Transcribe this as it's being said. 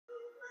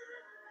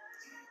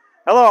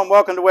Hello and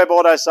welcome to Web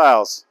Auto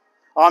Sales.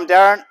 I'm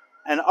Darren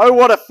and oh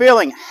what a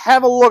feeling,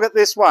 have a look at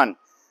this one.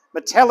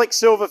 Metallic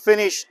silver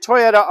finish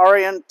Toyota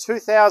Aurion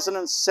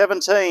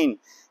 2017.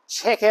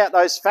 Check out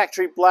those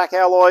factory black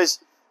alloys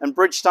and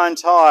Bridgestone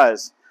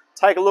tyres.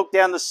 Take a look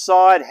down the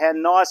side, how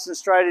nice and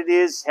straight it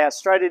is, how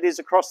straight it is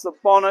across the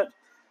bonnet.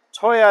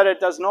 Toyota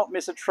does not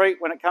miss a treat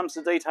when it comes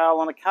to detail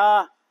on a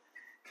car.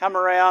 Come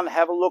around,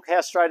 have a look how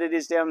straight it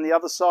is down the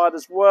other side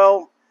as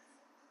well.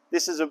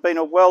 This has been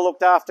a well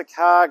looked after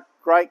car,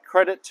 great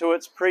credit to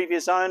its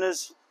previous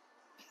owners.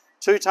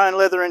 Two-tone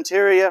leather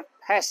interior,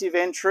 passive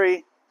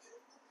entry,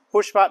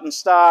 push button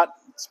start,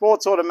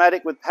 sports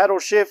automatic with paddle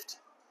shift.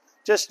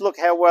 Just look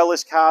how well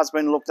this car's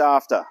been looked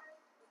after.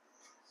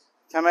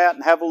 Come out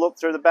and have a look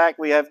through the back.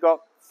 We have got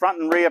front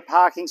and rear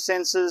parking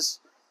sensors,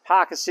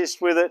 park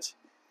assist with it.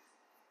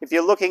 If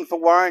you're looking for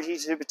warranty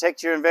to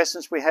protect your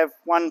investments, we have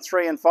 1,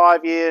 3 and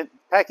 5 year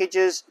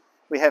packages.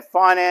 We have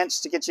finance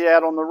to get you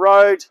out on the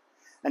road.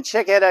 And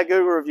check out our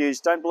Google reviews.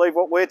 Don't believe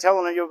what we're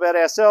telling you about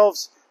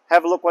ourselves.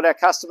 Have a look what our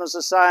customers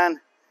are saying.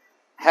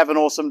 Have an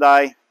awesome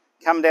day.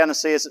 Come down and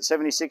see us at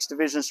 76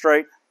 Division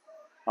Street.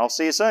 I'll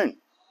see you soon.